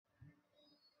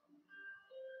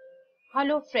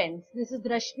Hello friends, this is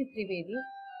Rashmi Trivedi.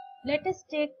 Let us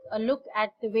take a look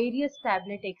at the various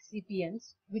tablet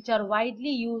excipients which are widely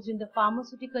used in the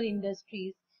pharmaceutical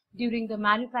industries during the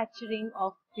manufacturing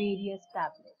of various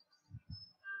tablets.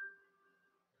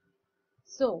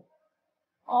 So,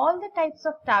 all the types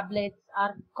of tablets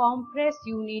are compressed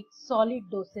unit solid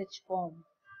dosage form.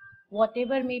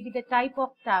 Whatever may be the type of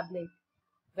tablet,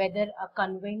 whether a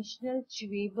conventional,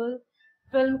 chewable,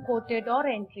 film coated or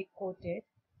enteric coated,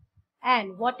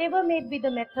 and whatever may be the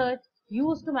method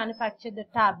used to manufacture the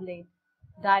tablet,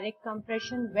 direct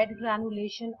compression, wet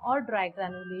granulation or dry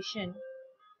granulation,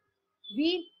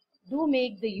 we do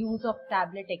make the use of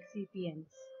tablet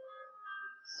excipients.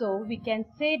 So we can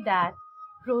say that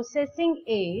processing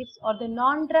aids or the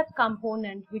non-drug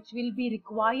component which will be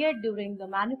required during the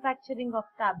manufacturing of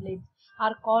tablets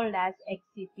are called as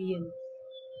excipients.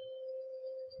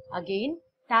 Again,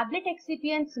 tablet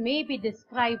excipients may be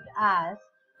described as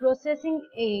processing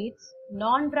aids,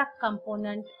 non-drug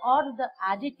component or the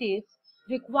additives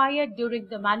required during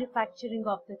the manufacturing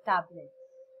of the tablets.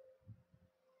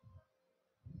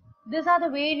 These are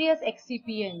the various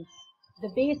excipients.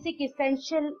 The basic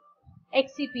essential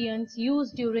excipients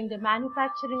used during the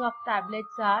manufacturing of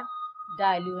tablets are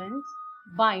diluents,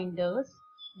 binders,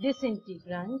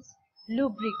 disintegrants,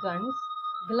 lubricants,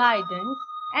 glidants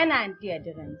and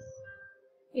anti-adherents.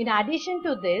 In addition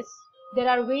to this, there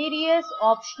are various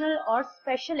optional or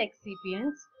special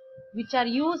excipients which are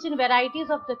used in varieties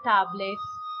of the tablets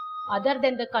other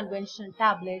than the conventional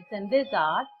tablets, and these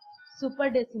are super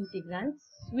disintegrants,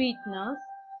 sweeteners,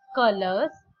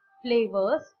 colors,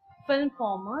 flavors, film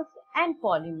formers and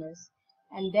polymers,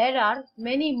 and there are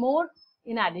many more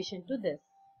in addition to this.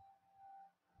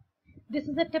 This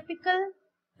is a typical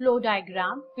flow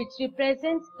diagram which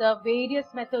represents the various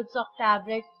methods of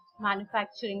tablet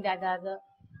manufacturing, that are the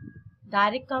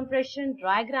direct compression,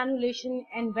 dry granulation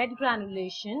and wet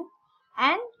granulation,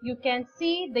 and you can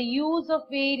see the use of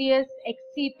various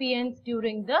excipients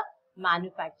during the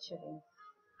manufacturing.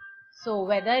 So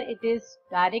whether it is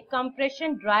direct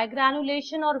compression, dry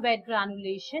granulation or wet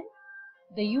granulation,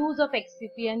 the use of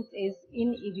excipients is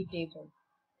inevitable.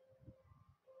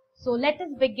 So let us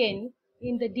begin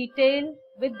in the detail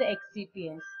with the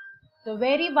excipients. The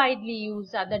very widely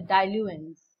used are the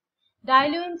diluents.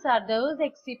 Diluents are those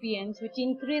excipients which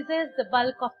increases the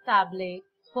bulk of tablet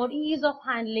for ease of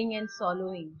handling and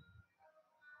swallowing.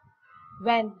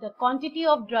 When the quantity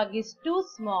of drug is too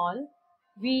small,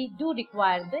 we do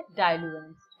require the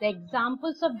diluents. The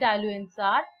examples of diluents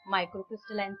are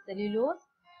microcrystalline cellulose,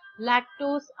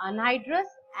 lactose anhydrous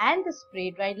and the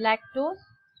spray dried lactose,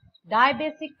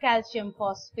 dibasic calcium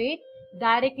phosphate,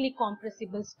 directly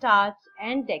compressible starch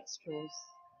and dextrose.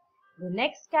 The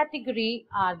next category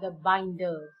are the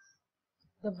binders.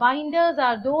 The binders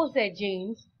are those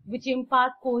agents which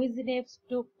impart cohesiveness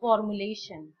to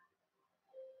formulation.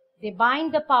 They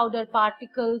bind the powder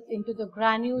particles into the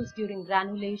granules during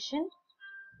granulation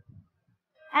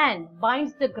and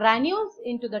binds the granules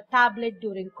into the tablet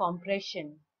during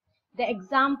compression. The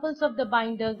examples of the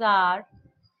binders are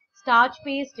starch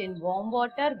paste in warm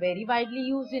water, very widely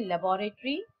used in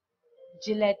laboratory,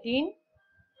 gelatin,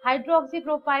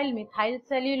 hydroxypropyl methyl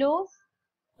cellulose,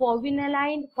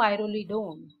 povinylene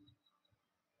pyrrolidone.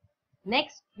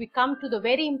 Next, we come to the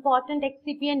very important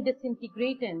excipient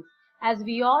disintegrants. As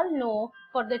we all know,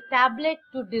 for the tablet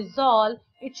to dissolve,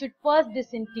 it should first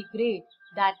disintegrate,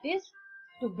 that is,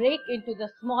 to break into the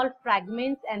small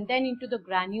fragments and then into the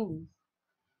granules.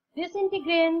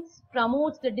 Disintegrants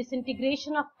promotes the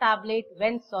disintegration of tablet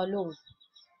when swallowed.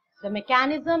 The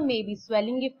mechanism may be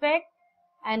swelling effect,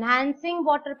 enhancing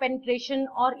water penetration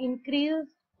or increased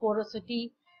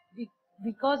porosity,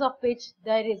 because of which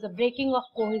there is a breaking of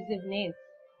cohesiveness.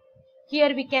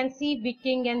 Here we can see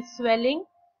wicking and swelling.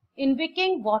 In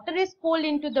wicking, water is pulled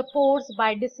into the pores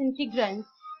by disintegrants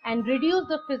and reduce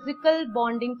the physical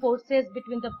bonding forces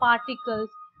between the particles,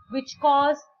 which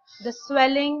cause the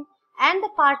swelling, and the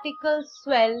particles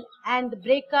swell and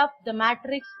break up the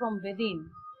matrix from within.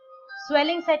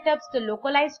 Swelling sets up the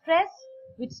localized stress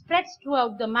which spreads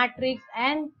throughout the matrix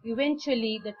and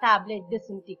eventually the tablet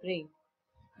disintegrates.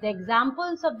 The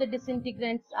examples of the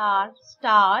disintegrants are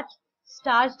starch,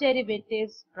 starch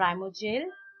derivatives, primogel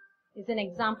is an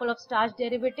example of starch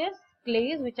derivatives,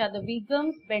 clays which are the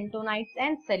vegums, bentonites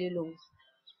and cellulose.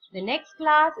 The next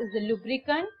class is the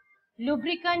lubricant.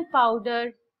 Lubricant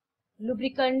powder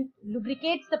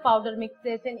lubricates the powder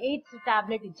mixes and aids the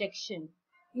tablet ejection.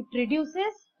 It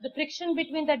reduces the friction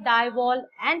between the die wall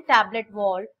and tablet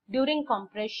wall during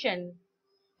compression.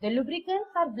 The lubricants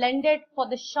are blended for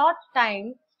the short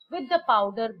time with the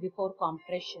powder before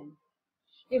compression.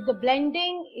 If the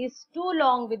blending is too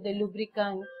long with the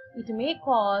lubricant, it may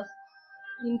cause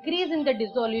increase in the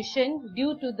dissolution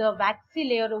due to the waxy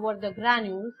layer over the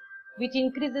granules, which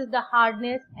increases the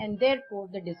hardness and therefore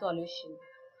the dissolution.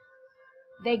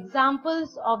 The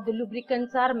examples of the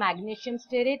lubricants are magnesium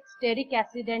stearate, stearic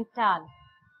acid and talc.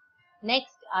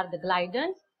 Next are the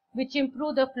glidants, which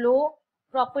improve the flow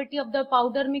property of the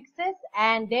powder mixes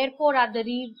and therefore are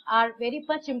very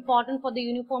much important for the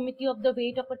uniformity of the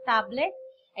weight of a tablet.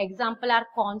 Example are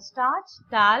cornstarch,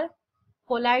 talc,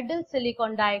 colloidal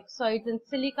silicon dioxide and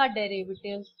silica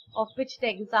derivatives, of which the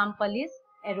example is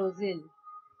aerosil.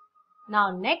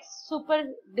 Now next, super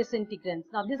disintegrants.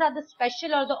 Now these are the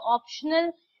special or the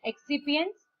optional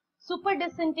excipients. Super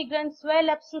disintegrants swell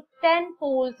up to 10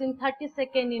 folds in 30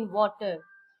 seconds in water.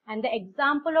 And the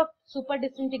example of super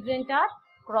disintegrant are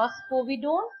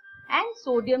crosspovidone and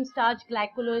sodium starch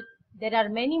glycolate. There are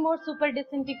many more super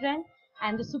disintegrants,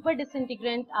 and the super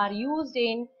disintegrants are used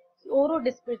in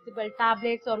oro-dispersible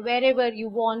tablets or wherever you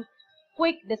want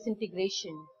quick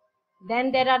disintegration.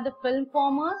 Then there are the film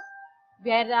formers,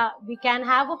 where we can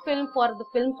have a film for the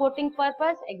film coating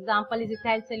purpose. Example is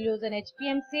ethyl cellulose and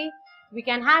HPMC. We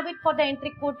can have it for the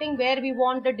entry coating where we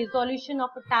want the dissolution of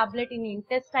a tablet in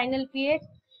intestinal pH.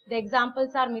 The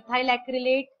examples are methyl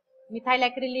acrylate, methyl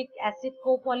acrylic acid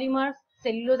copolymers,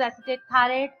 cellulose acetate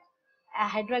phthalate,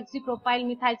 hydroxypropyl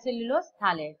methyl cellulose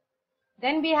phthalate.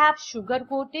 Then we have sugar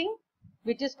coating,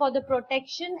 which is for the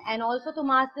protection and also to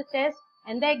mask the test.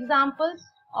 And the examples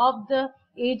of the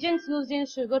agents used in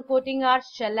sugar coating are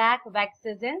shellac,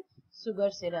 waxes and sugar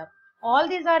syrup. All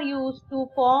these are used to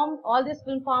form, all these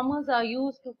film formers are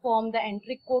used to form the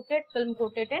entry coated, film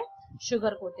coated and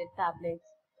sugar coated tablets.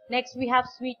 Next we have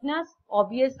sweeteners.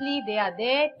 Obviously they are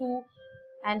there to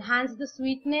enhance the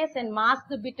sweetness and mask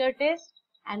the bitter taste.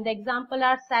 And the example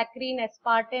are saccharin,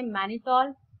 aspartame,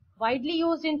 mannitol. Widely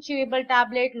used in chewable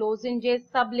tablet, lozenges,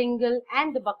 sublingual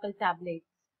and the buccal tablets.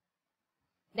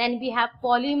 Then we have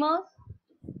polymers.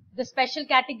 The special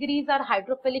categories are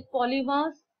hydrophilic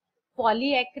polymers,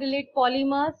 polyacrylate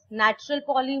polymers, natural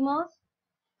polymers,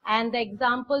 and the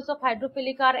examples of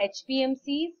hydrophilic are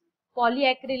HPMCs.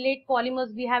 Polyacrylate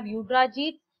polymers we have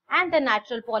eudragite, and the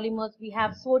natural polymers we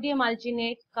have sodium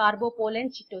alginate, carbopol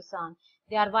and chitosan.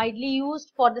 They are widely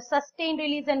used for the sustained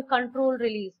release and controlled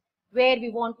release where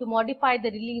we want to modify the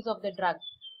release of the drug.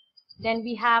 Then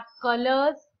we have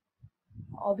colors.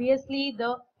 Obviously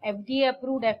the FDA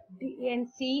approved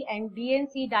FDNC and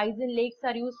DNC dyes and lakes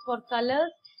are used for colors,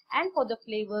 and for the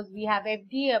flavors we have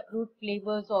FDA approved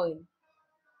flavors oil.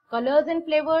 Colors and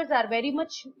flavors are very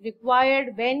much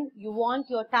required when you want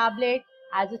your tablet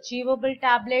as a chewable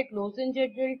tablet,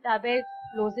 lozenges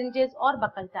or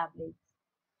buccal tablets.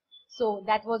 So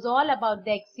that was all about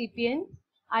the excipients.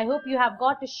 I hope you have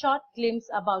got a short glimpse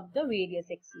about the various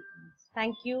excipients.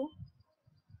 Thank you.